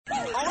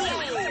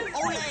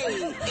Ole!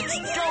 It's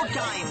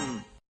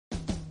showtime!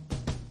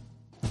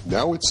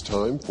 Now it's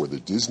time for the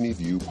Disney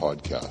View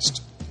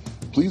podcast.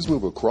 Please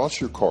move across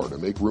your car to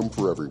make room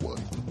for everyone.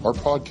 Our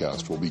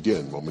podcast will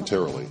begin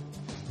momentarily.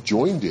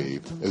 Join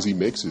Dave as he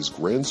makes his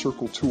Grand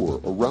Circle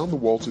tour around the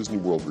Walt Disney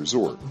World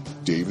Resort.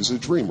 Dave is a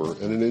dreamer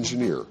and an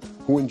engineer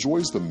who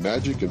enjoys the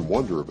magic and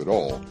wonder of it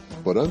all,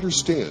 but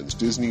understands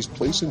Disney's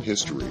place in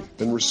history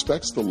and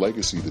respects the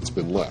legacy that's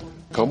been left.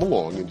 Come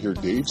along and hear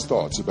Dave's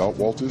thoughts about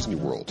Walt Disney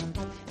World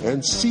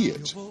and see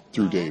it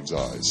through Dave's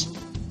eyes.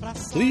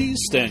 Please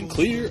stand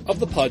clear of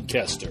the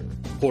podcaster.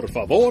 Por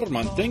favor,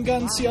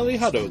 manténganse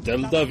alejado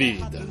del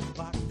David.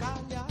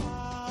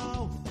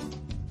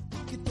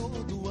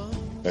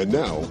 And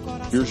now,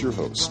 here's your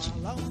host.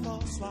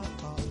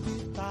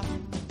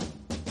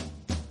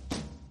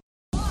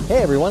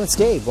 Hey everyone, it's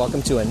Dave.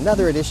 Welcome to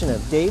another edition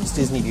of Dave's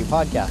Disney View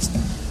podcast.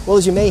 Well,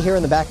 as you may hear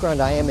in the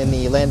background, I am in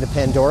the land of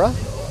Pandora,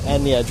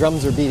 and the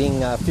drums are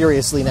beating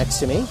furiously next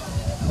to me.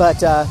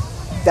 But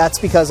that's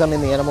because I'm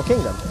in the Animal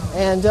Kingdom.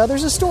 And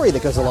there's a story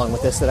that goes along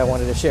with this that I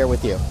wanted to share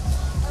with you.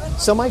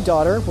 So my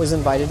daughter was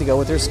invited to go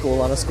with her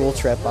school on a school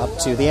trip up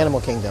to the Animal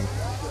Kingdom.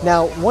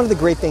 Now, one of the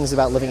great things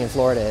about living in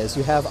Florida is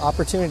you have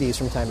opportunities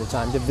from time to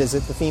time to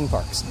visit the theme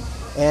parks.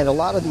 And a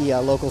lot of the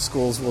local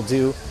schools will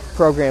do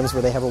programs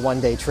where they have a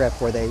one-day trip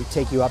where they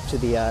take you up to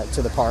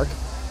the park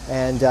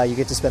and you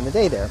get to spend the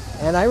day there.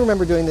 And I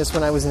remember doing this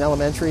when I was in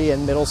elementary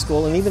and middle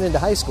school and even into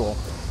high school.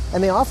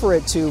 And they offer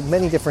it to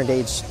many different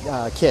age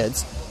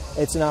kids.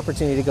 It's an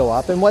opportunity to go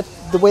up. And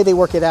the way they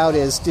work it out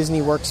is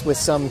Disney works with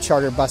some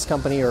charter bus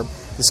company, or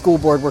the school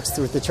board works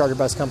with the charter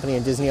bus company,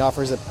 and Disney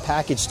offers a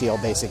package deal,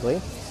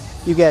 basically.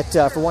 You get,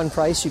 for one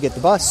price, you get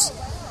the bus,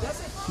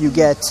 you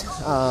get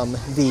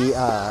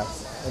the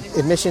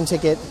admission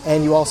ticket,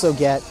 and you also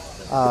get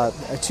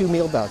 2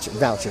 meal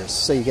vouchers.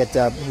 So you get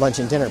lunch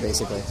and dinner,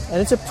 basically.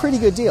 And it's a pretty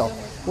good deal.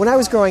 When I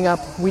was growing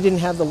up, we didn't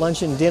have the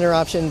lunch and dinner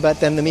option,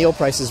 but then the meal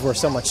prices were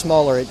so much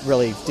smaller, it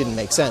really didn't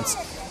make sense.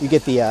 You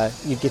get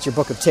your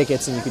book of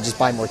tickets, and you could just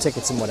buy more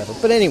tickets and whatever.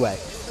 But anyway,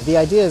 the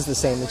idea is the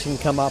same, that you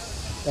can come up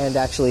and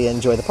actually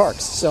enjoy the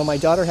parks. So my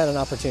daughter had an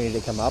opportunity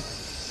to come up,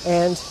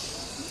 and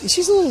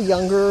she's a little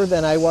younger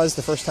than I was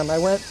the first time I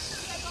went,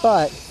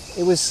 but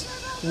it was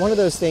one of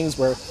those things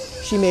where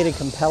she made a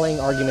compelling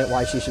argument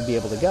why she should be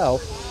able to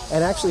go,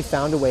 and actually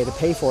found a way to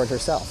pay for it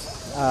herself.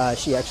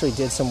 She actually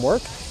did some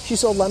work. She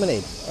sold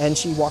lemonade, and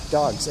she walked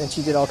dogs, and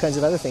she did all kinds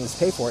of other things to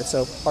pay for it,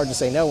 so hard to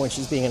say no when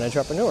she's being an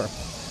entrepreneur.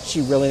 She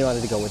really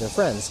wanted to go with her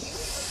friends.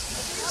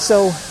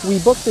 So we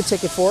booked the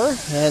ticket for her,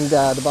 and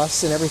the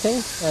bus and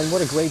everything, and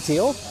what a great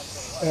deal.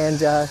 And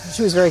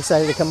she was very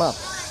excited to come up.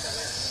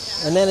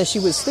 And then as she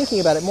was thinking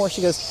about it more,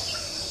 she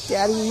goes,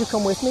 "Daddy, will you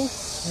come with me?"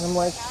 And I'm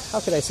like, how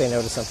could I say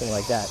no to something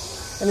like that?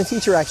 And the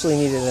teacher actually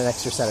needed an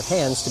extra set of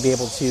hands to be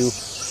able to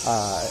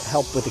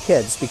help with the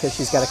kids, because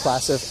she's got a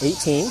class of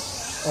 18,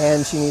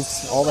 and she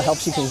needs all the help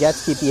she can get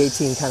to keep the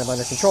 18 kind of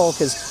under control,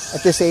 because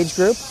at this age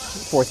group,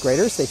 4th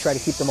graders, they try to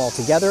keep them all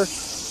together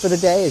for the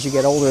day. As you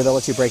get older, they'll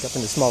let you break up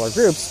into smaller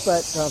groups,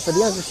 but for the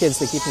younger kids,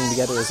 they keep them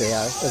together as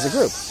a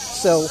group.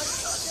 So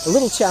a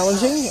little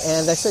challenging,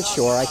 and I said,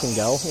 sure, I can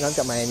go. I've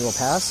got my annual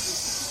pass.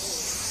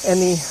 And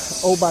the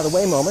oh, by the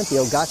way moment, the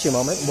oh, gotcha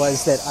moment,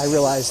 was that I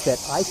realized that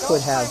I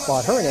could have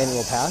bought her an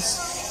annual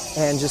pass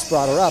and just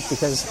brought her up,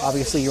 because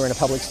obviously you're in a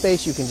public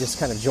space, you can just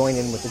kind of join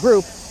in with the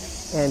group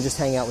and just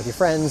hang out with your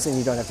friends, and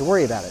you don't have to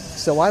worry about it.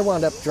 So I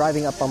wound up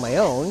driving up on my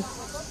own,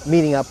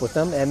 meeting up with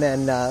them, and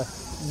then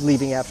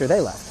leaving after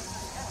they left.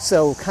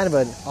 So kind of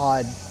an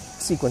odd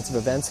sequence of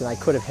events, and I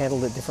could have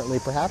handled it differently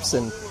perhaps,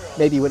 and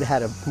maybe would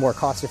have had a more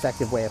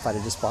cost-effective way if I'd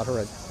have just bought her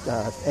an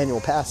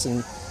annual pass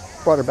and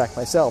brought her back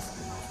myself.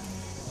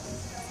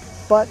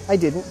 But I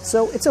didn't,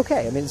 so it's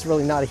okay. I mean, it's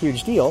really not a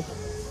huge deal.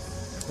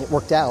 It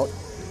worked out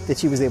that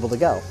she was able to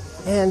go.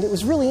 And it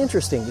was really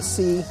interesting to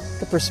see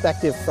the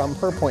perspective from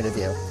her point of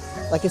view.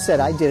 Like I said,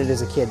 I did it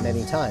as a kid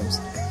many times.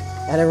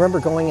 And I remember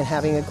going and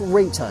having a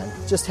great time,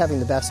 just having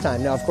the best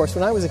time. Now, of course,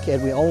 when I was a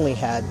kid, we only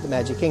had the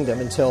Magic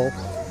Kingdom until,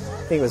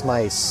 I think it was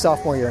my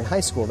sophomore year in high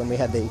school. Then we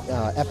had the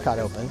Epcot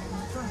open.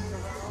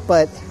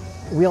 But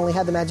we only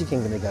had the Magic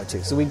Kingdom to go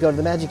to. So we'd go to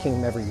the Magic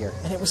Kingdom every year.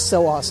 And it was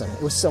so awesome.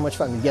 It was so much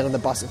fun. We'd get on the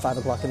bus at 5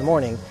 o'clock in the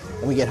morning,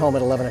 and we'd get home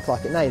at 11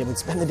 o'clock at night, and we'd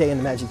spend the day in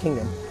the Magic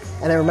Kingdom.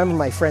 And I remember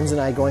my friends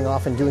and I going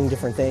off and doing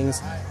different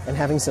things and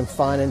having some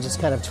fun and just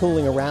kind of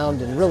tooling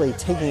around and really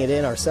taking it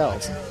in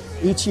ourselves.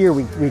 Each year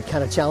we'd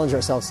kind of challenge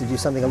ourselves to do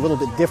something a little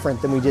bit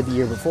different than we did the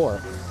year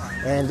before.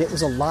 And it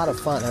was a lot of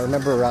fun. I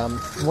remember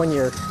one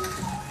year,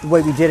 the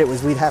way we did it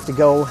was we'd have to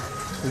go,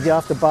 we'd get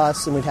off the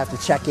bus and we'd have to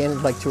check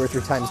in like 2 or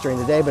 3 times during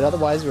the day, but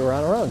otherwise we were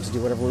on our own to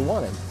do whatever we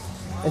wanted.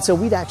 And so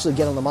we'd actually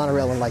get on the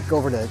monorail and like go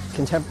over to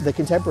the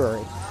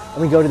Contemporary,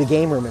 and we'd go to the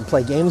game room and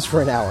play games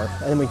for an hour,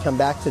 and then we'd come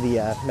back to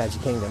the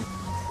Magic Kingdom.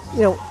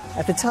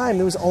 At the time,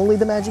 there was only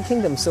the Magic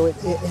Kingdom, so it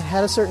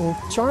had a certain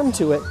charm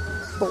to it,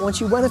 but once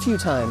you went a few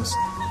times,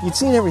 you'd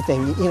seen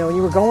everything, and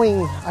you were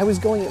going, I was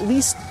going at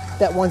least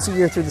that once a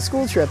year through the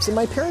school trips, and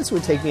my parents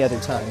would take me other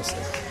times.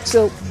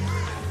 So,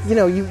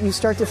 you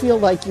start to feel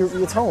like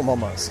it's home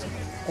almost.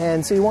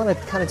 And so you want to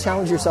kind of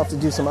challenge yourself to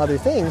do some other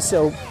things.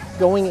 So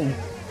going and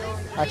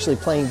actually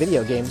playing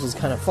video games was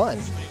kind of fun.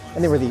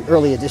 And there were the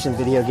early edition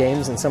video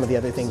games and some of the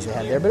other things they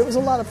had there, but it was a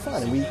lot of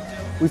fun. And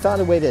we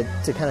found a way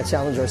to kind of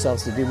challenge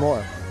ourselves to do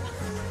more.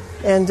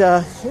 And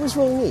it was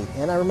really neat.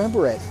 And I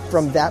remember it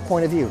from that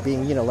point of view,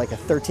 being, like a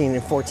 13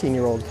 and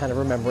 14-year-old kind of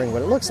remembering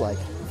what it looks like.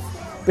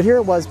 But here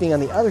it was being on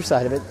the other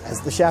side of it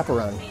as the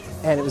chaperone.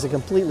 And it was a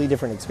completely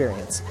different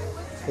experience.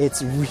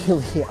 It's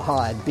really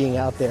odd being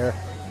out there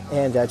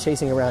and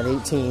chasing around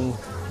 18,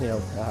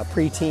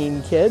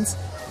 preteen kids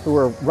who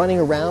were running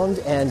around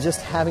and just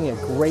having a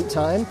great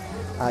time.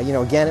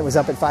 Again, it was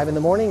up at 5 in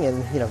the morning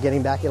and,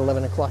 getting back at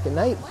 11 o'clock at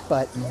night.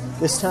 But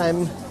this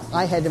time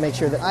I had to make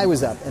sure that I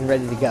was up and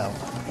ready to go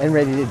and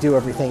ready to do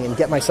everything and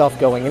get myself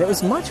going. And it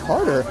was much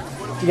harder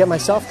to get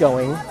myself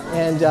going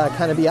and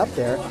kind of be up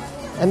there.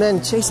 And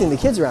then chasing the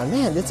kids around,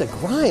 man, it's a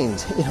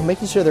grind,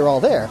 making sure they're all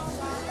there.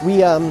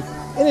 We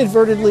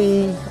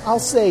inadvertently, I'll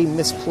say,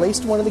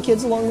 misplaced one of the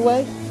kids along the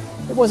way.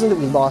 It wasn't that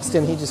we lost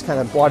him. He just kind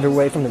of wandered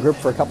away from the group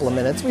for a couple of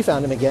minutes. We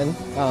found him again.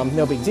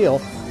 No big deal.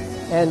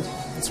 And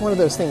it's one of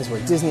those things where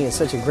Disney is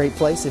such a great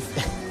place.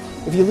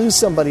 If you lose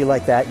somebody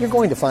like that, you're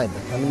going to find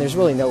them. I mean, there's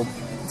really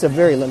it's a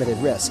very limited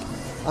risk.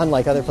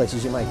 Unlike other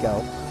places you might go,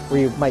 where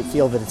you might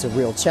feel that it's a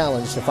real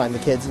challenge to find the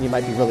kids and you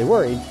might be really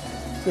worried.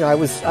 I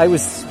was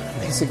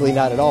basically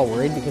not at all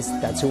worried because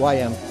that's who I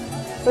am.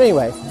 But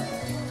anyway,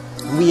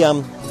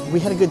 we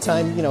had a good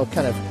time,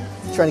 kind of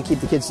trying to keep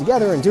the kids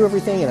together and do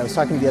everything. And I was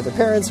talking to the other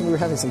parents and we were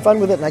having some fun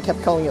with it. And I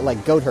kept calling it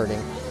like goat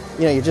herding.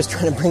 You're just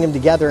trying to bring them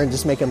together and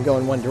just make them go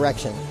in one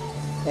direction.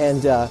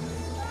 And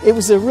it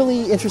was a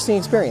really interesting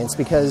experience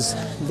because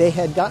they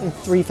had gotten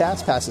 3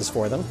 fast passes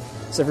for them.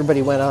 So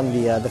everybody went on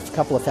the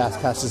couple of fast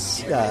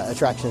passes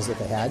attractions that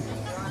they had.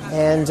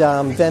 And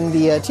then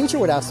the teacher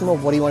would ask them, well,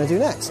 what do you want to do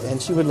next?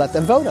 And she would let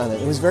them vote on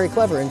it. It was very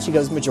clever. And she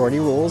goes, majority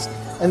rules.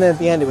 And then at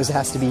the end, it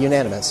has to be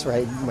unanimous,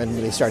 right, when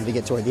they started to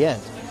get toward the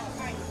end.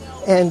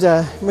 And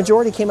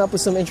majority came up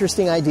with some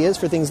interesting ideas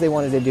for things they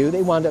wanted to do.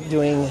 They wound up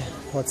doing,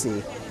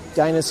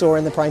 Dinosaur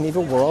in the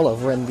Primeval Whirl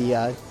over in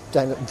the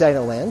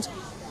Dino Land.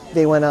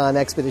 They went on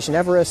Expedition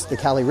Everest, the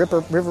Kali River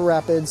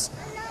Rapids,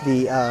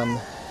 the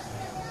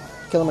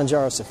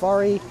Kilimanjaro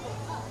Safari,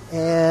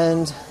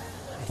 and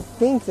I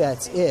think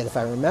that's it, if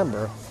I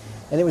remember.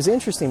 And it was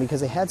interesting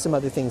because they had some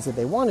other things that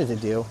they wanted to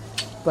do,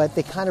 but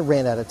they kind of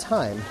ran out of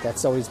time.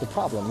 That's always the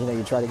problem.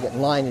 You try to get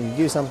in line and you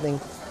do something.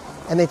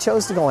 And they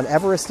chose to go on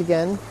Everest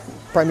again,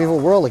 Primeval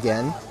Whirl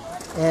again,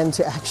 and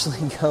to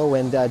actually go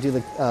and do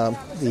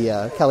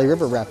the Kali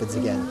River Rapids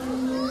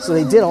again. So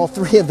they did all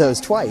 3 of those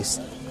twice.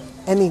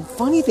 And the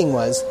funny thing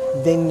was,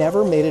 they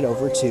never made it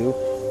over to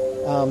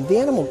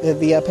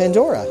the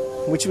Pandora,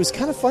 which was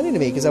kind of funny to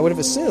me because I would have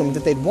assumed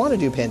that they'd want to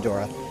do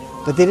Pandora,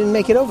 but they didn't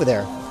make it over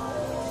there.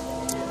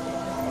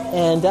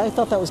 And I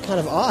thought that was kind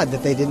of odd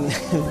that they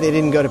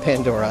didn't go to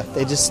Pandora.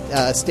 They just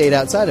stayed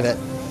outside of it.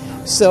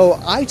 So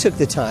I took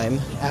the time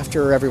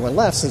after everyone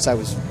left, since I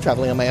was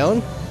traveling on my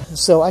own.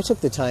 So I took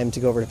the time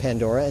to go over to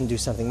Pandora and do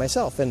something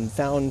myself, and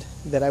found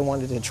that I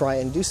wanted to try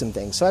and do some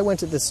things. So I went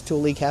to this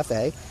Thule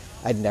Cafe.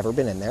 I'd never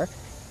been in there,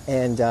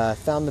 and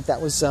found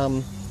that was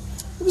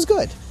it was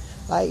good.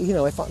 I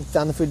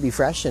found the food to be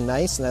fresh and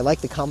nice, and I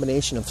liked the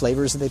combination of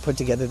flavors that they put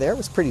together there. It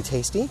was pretty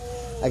tasty.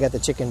 I got the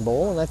chicken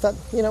bowl, and I thought,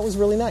 it was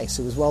really nice.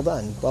 It was well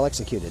done, well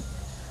executed.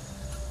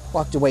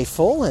 Walked away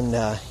full and,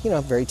 a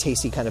very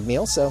tasty kind of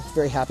meal, so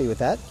very happy with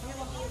that.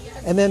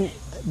 And then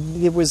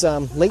it was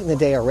late in the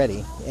day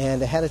already,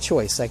 and I had a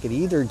choice. I could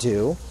either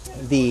do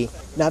the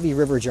Navi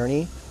River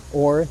journey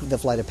or the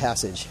Flight of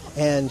Passage.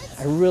 And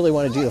I really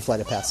want to do the Flight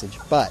of Passage,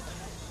 but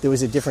there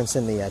was a difference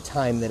in the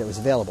time that it was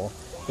available.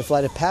 The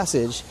Flight of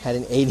Passage had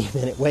an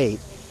 80-minute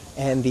wait,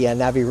 and the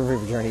Navi River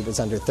journey was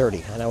under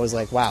 30. And I was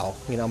like, wow,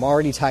 I'm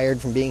already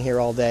tired from being here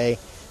all day.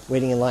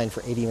 Waiting in line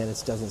for 80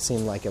 minutes doesn't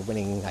seem like a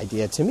winning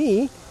idea to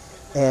me.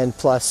 And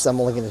plus, I'm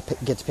only going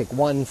to get to pick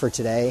one for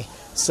today.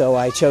 So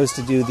I chose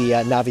to do the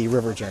Navi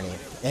River journey.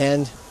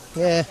 And,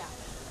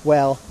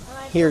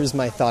 here's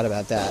my thought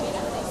about that.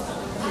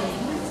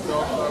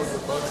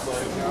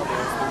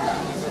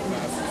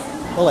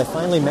 Well, I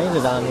finally made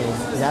it on the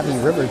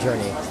Navi River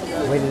journey.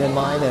 I waited in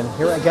line, and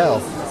here I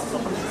go.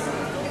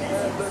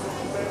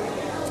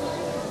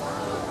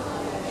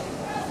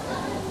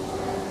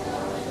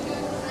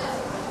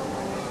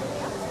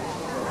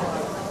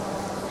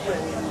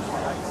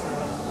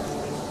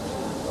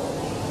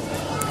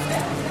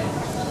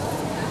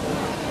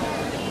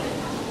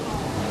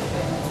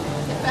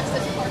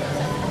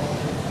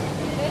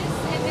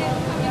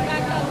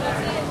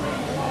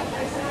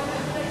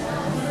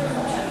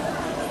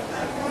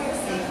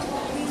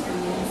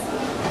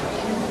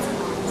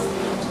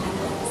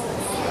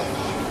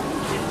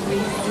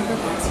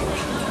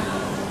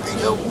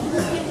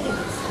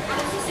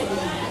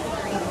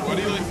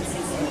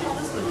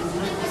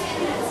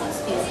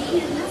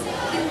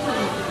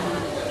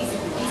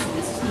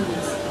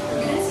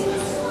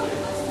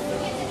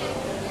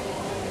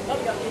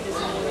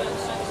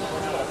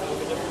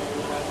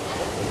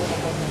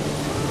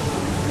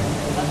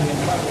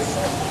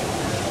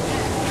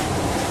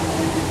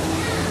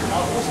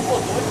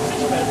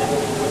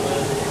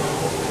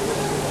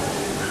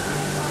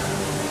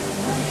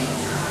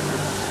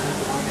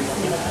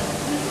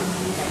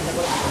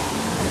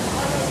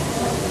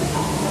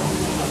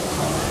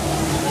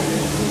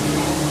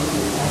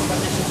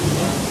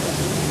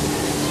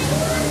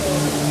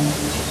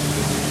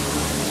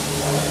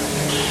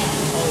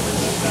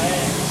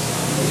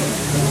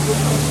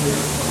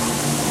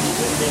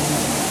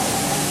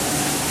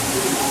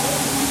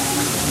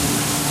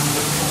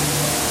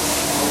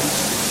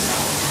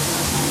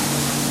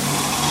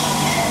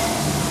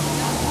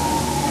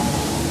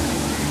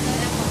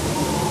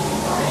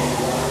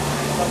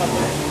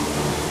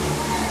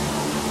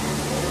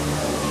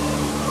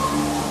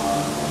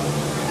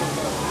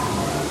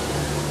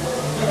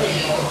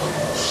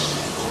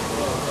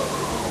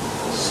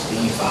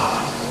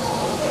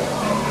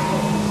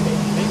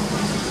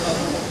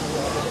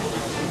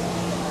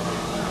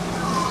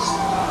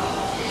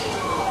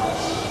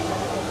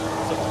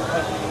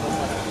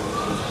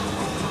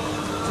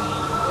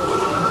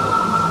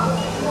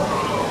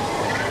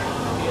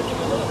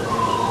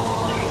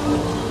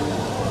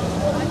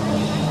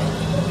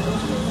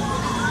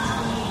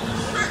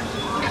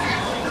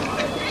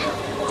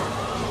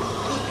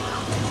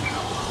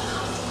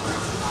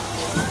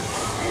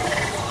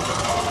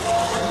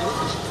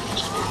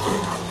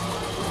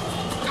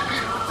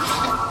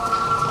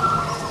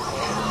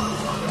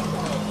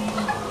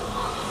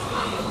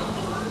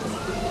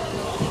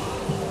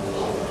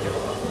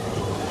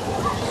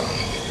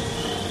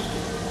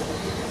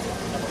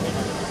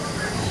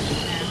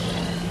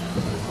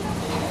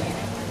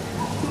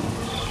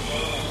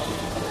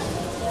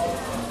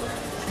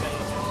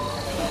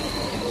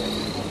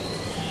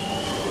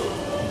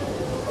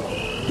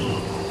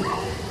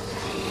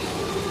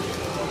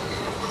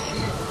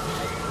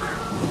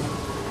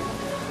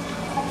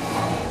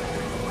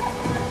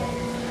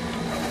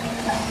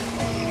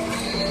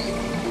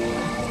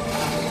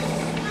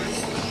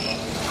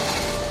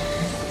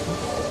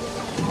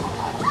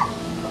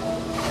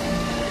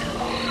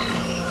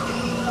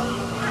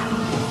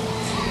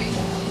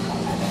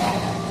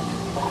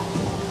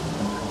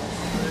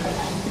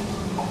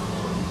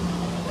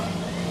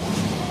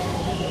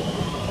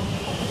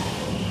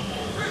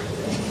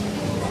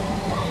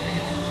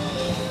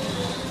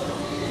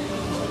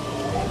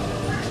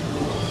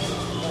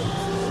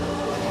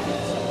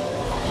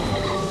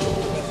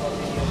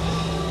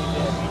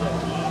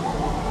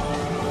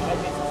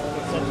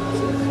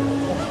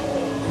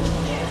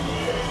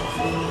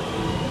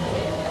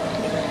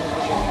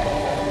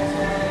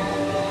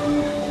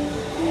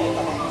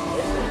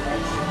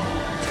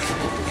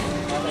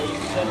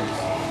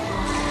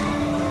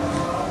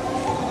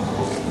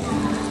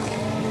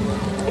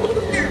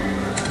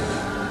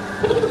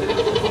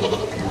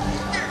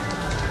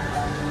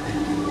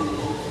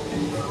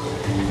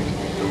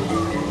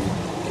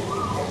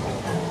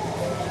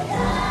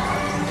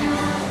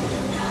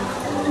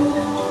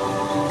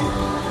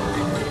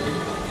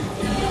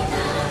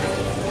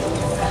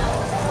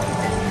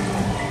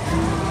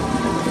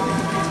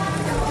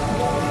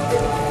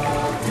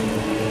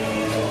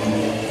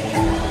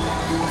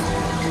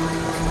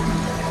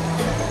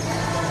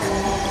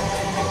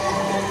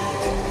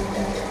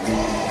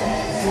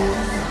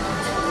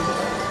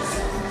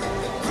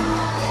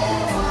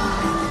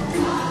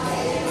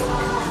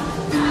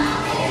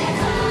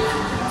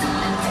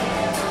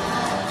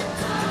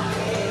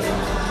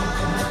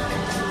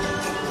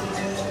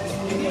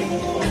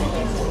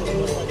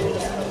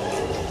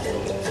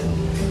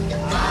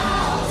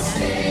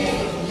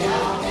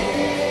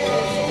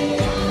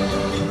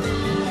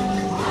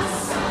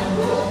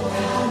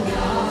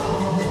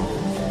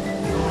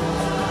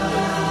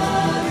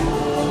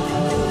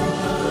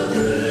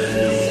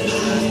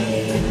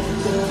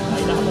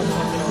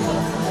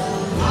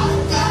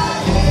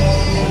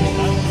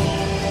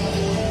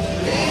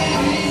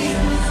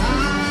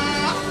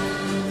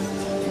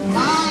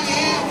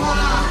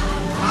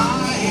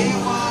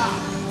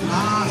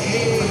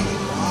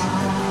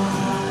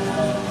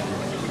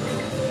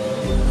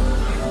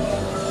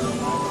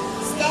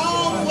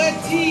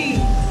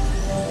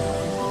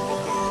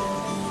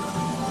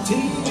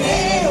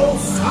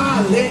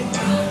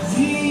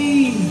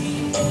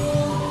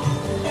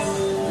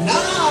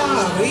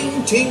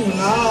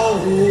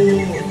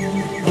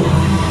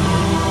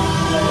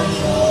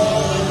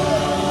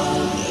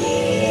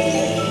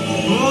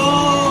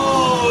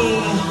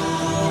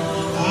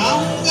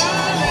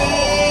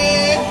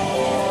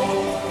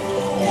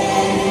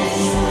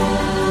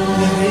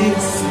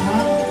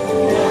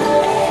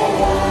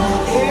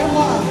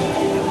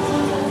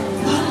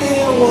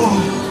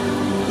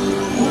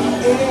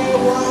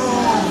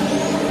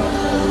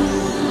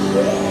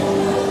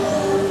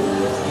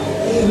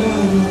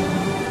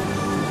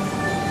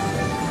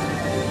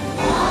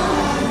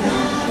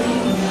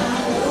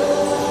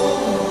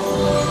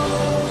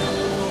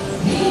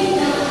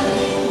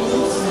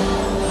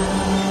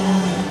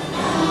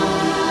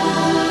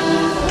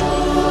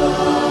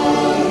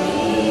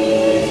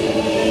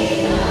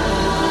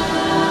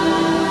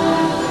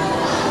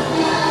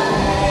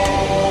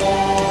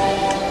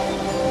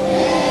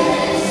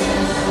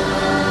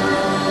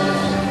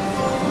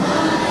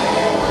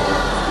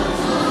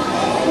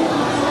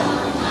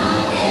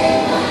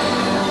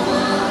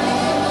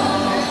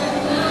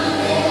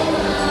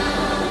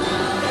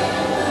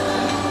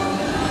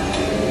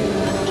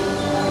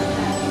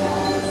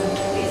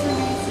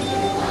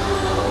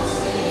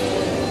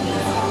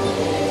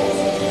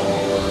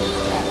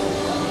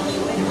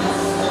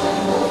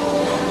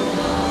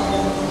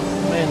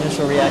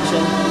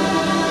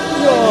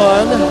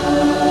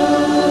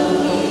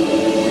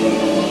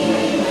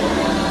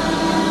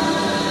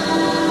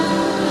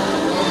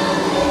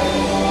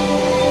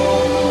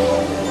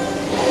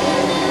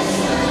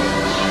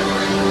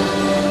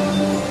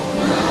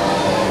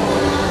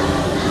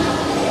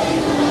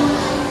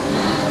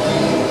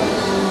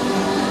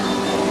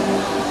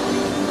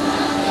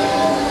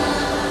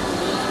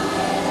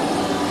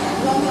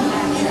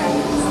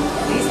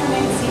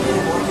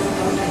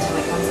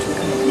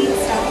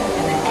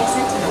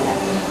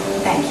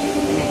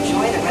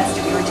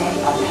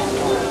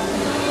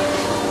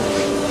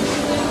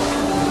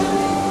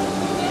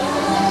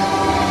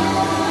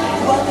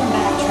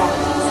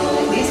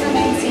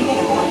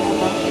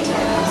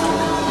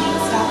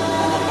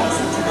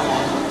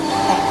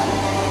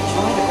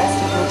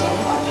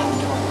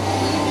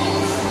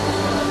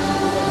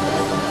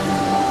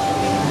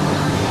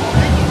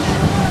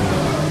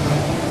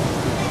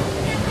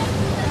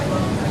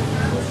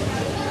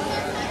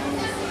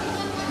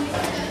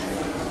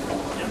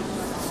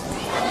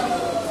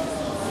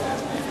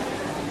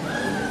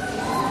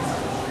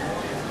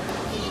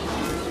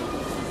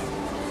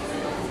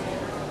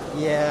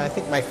 Yeah, I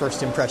think my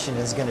first impression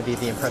is going to be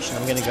the impression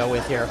I'm going to go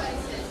with here.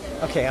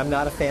 Okay, I'm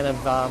not a fan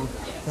of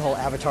the whole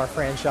Avatar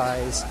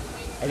franchise.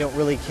 I don't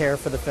really care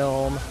for the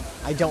film.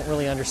 I don't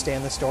really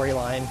understand the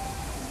storyline.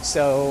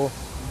 So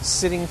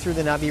sitting through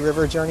the Na'vi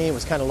River journey, it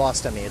was kind of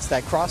lost on me. It's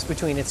that cross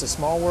between It's a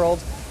Small World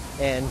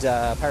and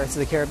Pirates of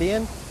the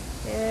Caribbean.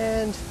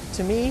 And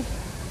to me,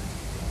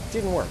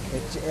 didn't work.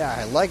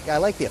 I like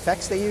the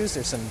effects they use.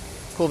 There's some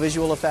cool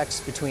visual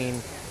effects between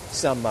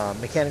some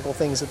mechanical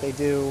things that they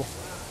do,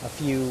 a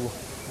few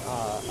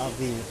of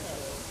the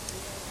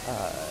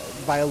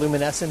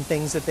bioluminescent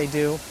things that they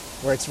do,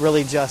 where it's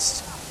really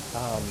just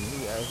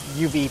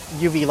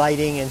UV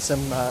lighting and some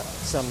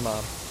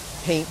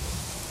paint,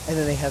 and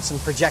then they have some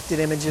projected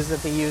images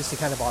that they use to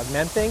kind of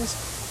augment things.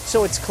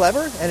 So it's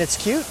clever and it's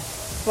cute,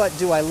 but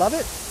do I love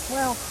it?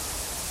 Well,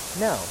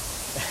 no.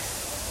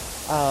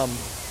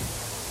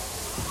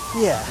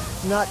 Yeah,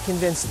 not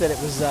convinced that it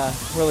was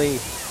really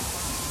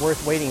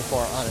worth waiting for,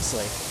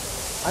 honestly.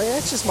 I mean,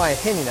 that's just my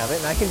opinion of it,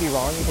 and I can be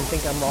wrong. You can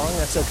think I'm wrong.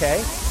 That's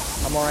okay.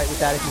 I'm all right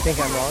with that if you think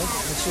I'm wrong.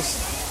 It's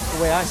just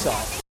the way I saw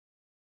it.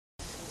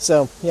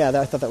 So, yeah,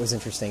 I thought that was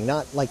interesting.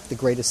 Not like the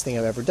greatest thing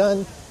I've ever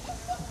done.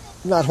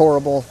 Not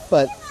horrible,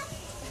 but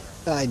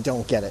I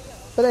don't get it.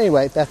 But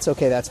anyway, that's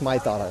okay. That's my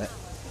thought on it.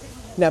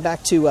 Now,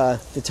 back to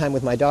the time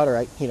with my daughter.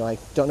 I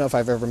don't know if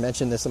I've ever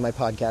mentioned this in my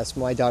podcast.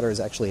 My daughter is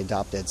actually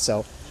adopted,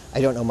 so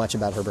I don't know much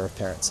about her birth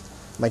parents.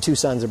 My two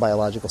sons are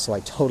biological, so I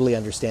totally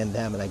understand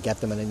them, and I get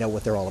them, and I know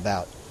what they're all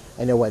about.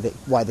 I know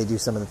why they do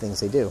some of the things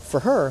they do. For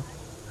her,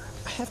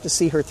 I have to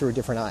see her through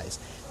different eyes.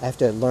 I have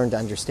to learn to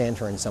understand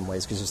her in some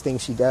ways, because there's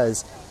things she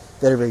does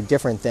that are very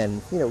different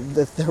than,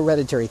 the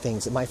hereditary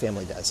things that my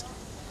family does.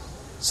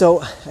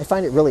 So I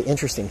find it really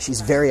interesting.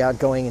 She's very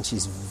outgoing, and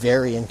she's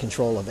very in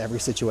control of every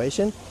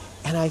situation.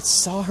 And I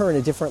saw her in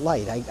a different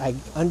light. I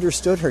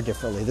understood her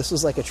differently. This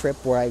was like a trip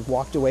where I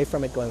walked away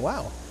from it going,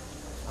 wow,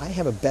 I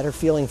have a better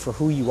feeling for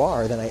who you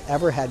are than I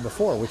ever had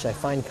before, which I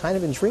find kind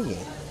of intriguing.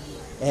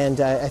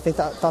 And I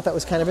thought that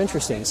was kind of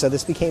interesting. So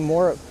this became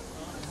more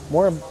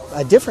of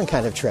a different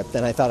kind of trip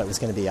than I thought it was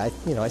going to be.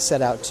 I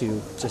set out to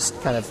just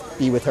kind of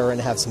be with her and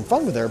have some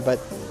fun with her, but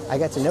I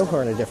got to know her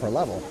on a different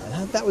level.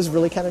 And that was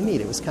really kind of neat.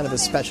 It was kind of a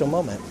special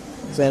moment.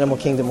 So Animal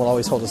Kingdom will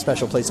always hold a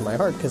special place in my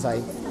heart because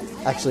I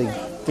actually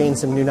gained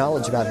some new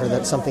knowledge about her.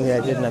 That's something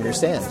that I didn't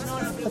understand.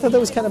 I thought that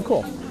was kind of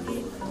cool.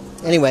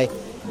 Anyway,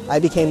 I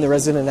became the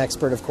resident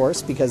expert, of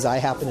course, because I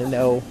happen to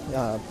know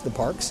the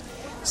parks.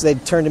 So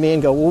they'd turn to me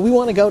and go, well, we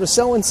want to go to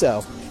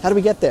so-and-so. How do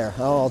we get there?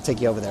 Oh, I'll take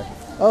you over there.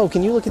 Oh,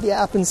 can you look at the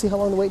app and see how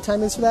long the wait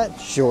time is for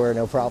that? Sure,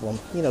 no problem.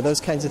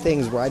 Those kinds of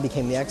things where I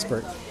became the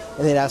expert.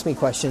 And they'd ask me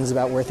questions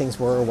about where things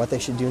were or what they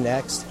should do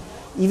next.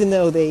 Even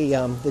though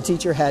the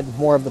teacher had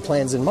more of the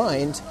plans in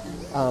mind,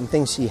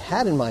 things she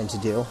had in mind to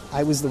do,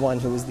 I was the one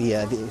who was the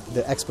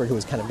expert who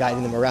was kind of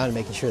guiding them around and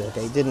making sure that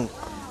they didn't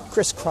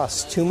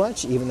crisscross too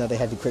much, even though they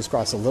had to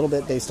crisscross a little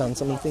bit based on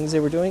some of the things they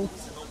were doing.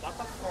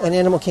 And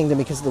Animal Kingdom,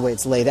 because of the way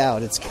it's laid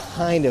out, it's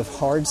kind of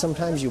hard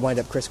sometimes. You wind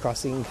up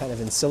crisscrossing kind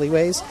of in silly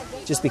ways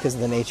just because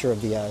of the nature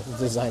of the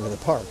design of the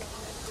park.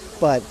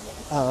 But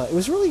it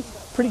was really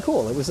pretty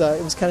cool. It was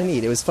kind of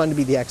neat. It was fun to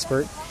be the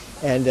expert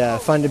and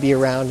fun to be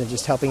around and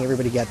just helping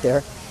everybody get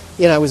there.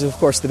 I was, of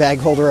course, the bag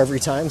holder every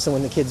time, so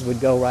when the kids would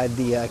go ride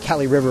the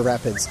Kali River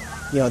Rapids,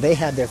 they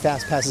had their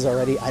fast passes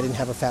already. I didn't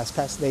have a fast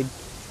pass. They'd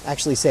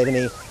actually say to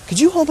me, could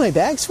you hold my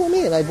bags for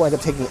me? And I'd wind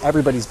up taking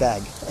everybody's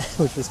bag,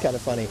 which was kind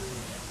of funny.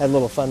 I had a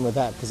little fun with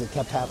that because it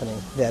kept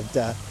happening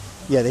that,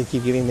 they'd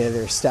keep giving me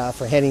their stuff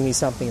or handing me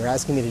something or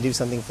asking me to do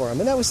something for them.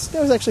 And that was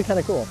actually kind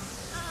of cool.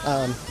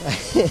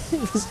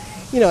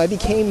 I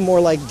became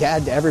more like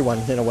dad to everyone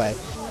in a way.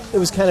 It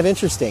was kind of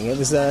interesting. It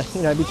was,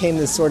 I became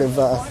this sort of,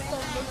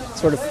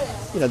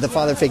 the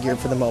father figure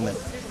for the moment,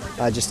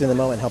 just in the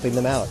moment helping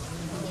them out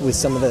with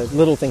some of the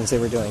little things they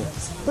were doing.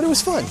 But it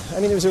was fun. I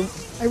mean,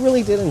 I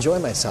really did enjoy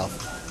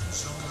myself.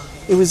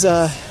 It was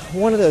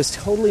one of those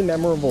totally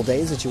memorable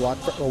days that you walk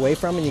away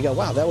from and you go,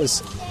 wow, that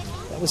was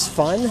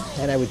fun,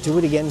 and I would do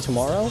it again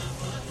tomorrow.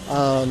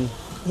 And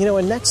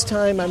next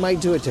time I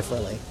might do it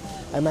differently.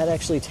 I might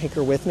actually take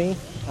her with me,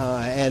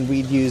 and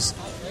we'd use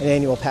an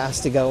annual pass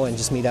to go and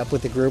just meet up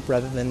with the group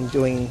rather than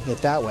doing it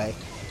that way.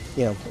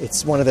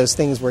 It's one of those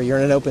things where you're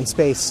in an open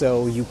space,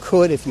 so you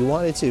could, if you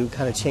wanted to,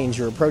 kind of change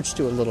your approach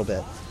to it a little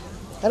bit.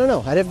 I don't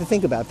know. I'd have to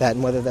think about that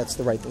and whether that's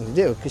the right thing to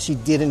do, because she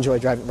did enjoy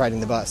riding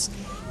the bus,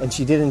 and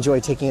she did enjoy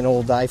taking an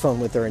old iPhone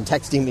with her and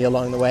texting me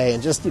along the way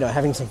and just,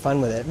 having some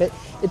fun with it.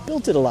 It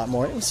built it a lot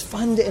more. It was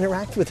fun to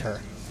interact with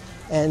her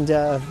and,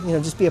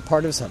 just be a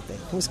part of something.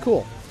 It was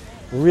cool.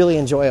 Really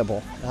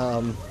enjoyable.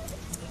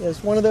 It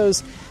was one of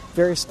those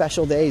very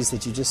special days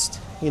that you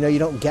just, you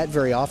don't get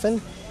very often,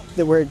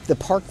 that where the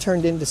park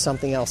turned into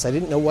something else. I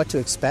didn't know what to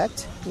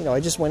expect. I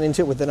just went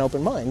into it with an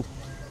open mind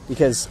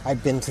because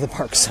I've been to the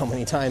park so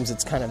many times,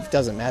 it's kind of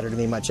doesn't matter to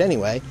me much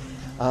anyway.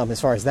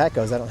 As far as that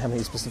goes, I don't have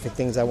any specific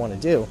things I want to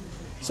do.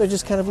 So I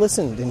just kind of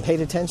listened and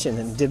paid attention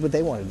and did what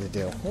they wanted to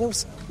do.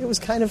 And it was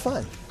kind of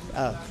fun.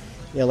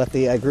 Let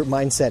the group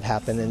mindset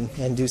happen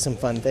and do some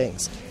fun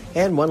things.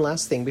 And one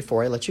last thing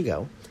before I let you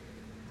go.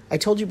 I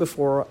told you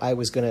before I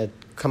was going to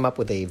come up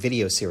with a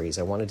video series.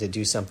 I wanted to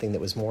do something that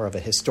was more of a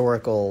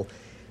historical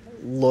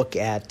look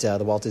at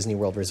the Walt Disney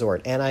World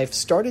Resort. And I've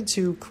started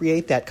to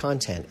create that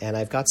content, and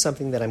I've got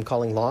something that I'm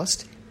calling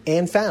Lost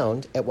and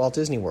Found at Walt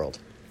Disney World.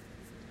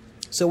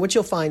 So what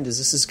you'll find is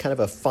this is kind of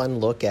a fun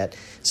look at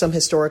some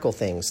historical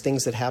things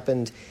that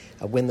happened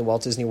when the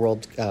Walt Disney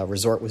World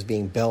Resort was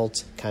being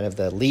built, kind of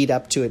the lead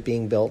up to it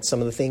being built,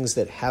 some of the things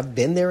that have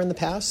been there in the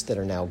past that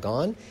are now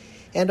gone,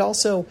 and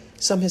also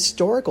some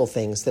historical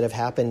things that have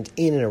happened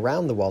in and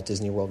around the Walt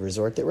Disney World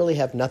Resort that really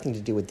have nothing to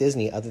do with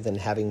Disney other than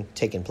having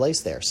taken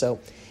place there. So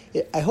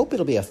I hope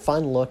it'll be a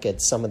fun look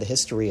at some of the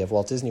history of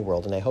Walt Disney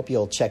World, and I hope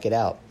you'll check it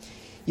out.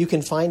 You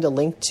can find a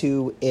link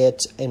to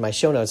it in my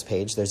show notes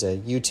page. There's a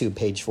YouTube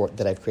page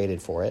that I've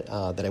created for it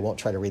that I won't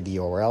try to read the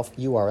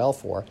URL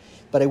for,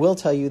 but I will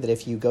tell you that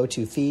if you go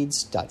to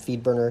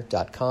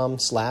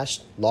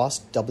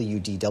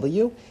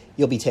feeds.feedburner.com/lostwdw,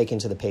 you'll be taken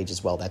to the page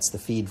as well. That's the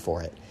feed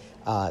for it.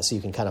 So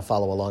you can kind of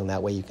follow along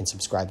that way. You can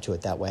subscribe to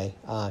it that way,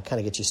 kind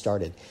of get you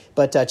started.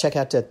 But check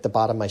out at the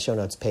bottom of my show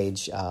notes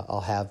page. I'll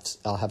have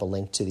a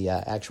link to the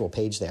actual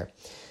page there.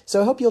 So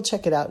I hope you'll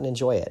check it out and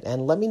enjoy it.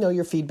 And let me know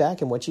your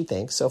feedback and what you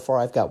think. So far,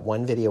 I've got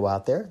one video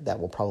out there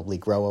that will probably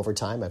grow over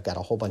time. I've got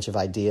a whole bunch of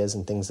ideas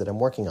and things that I'm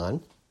working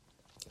on.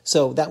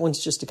 So that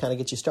one's just to kind of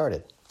get you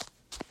started.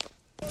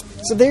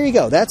 So there you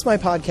go. That's my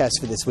podcast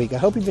for this week. I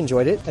hope you've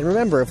enjoyed it. And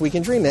remember, if we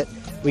can dream it,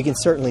 we can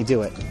certainly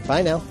do it.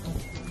 Bye now.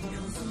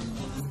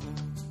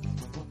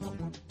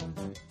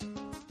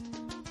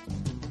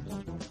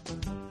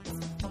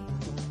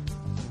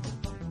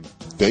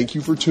 Thank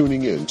you for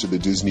tuning in to the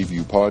Disney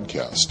View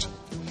podcast.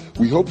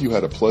 We hope you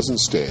had a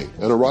pleasant stay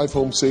and arrive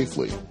home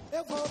safely.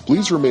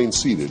 Please remain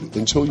seated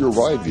until your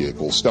ride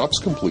vehicle stops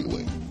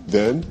completely.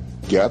 Then,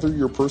 gather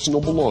your personal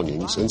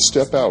belongings and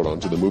step out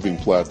onto the moving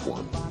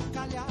platform.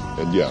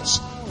 And yes,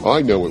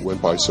 I know it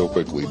went by so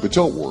quickly, but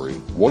don't worry.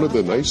 One of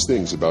the nice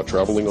things about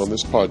traveling on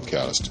this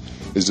podcast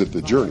is that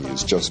the journey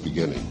is just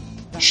beginning.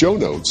 Show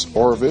notes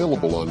are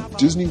available on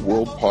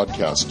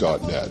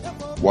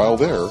DisneyWorldPodcast.net. While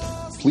there,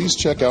 please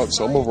check out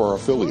some of our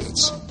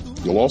affiliates.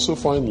 You'll also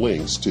find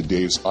links to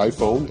Dave's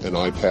iPhone and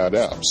iPad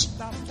apps.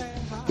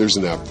 There's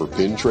an app for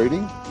pin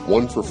trading,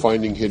 one for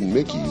finding hidden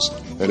Mickeys,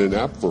 and an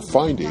app for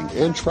finding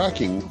and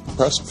tracking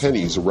pressed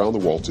pennies around the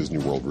Walt Disney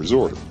World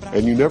Resort.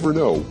 And you never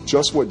know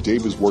just what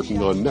Dave is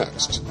working on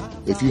next.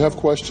 If you have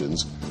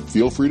questions,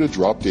 feel free to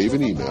drop Dave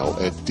an email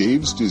at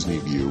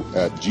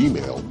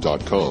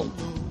davesdisneyview@gmail.com.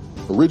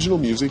 Original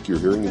music you're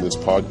hearing in this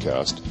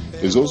podcast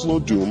is Oslo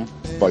Doom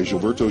by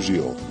Gilberto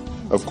Gil.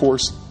 Of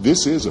course,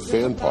 this is a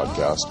fan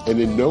podcast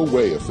and in no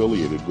way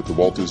affiliated with the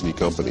Walt Disney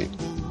Company.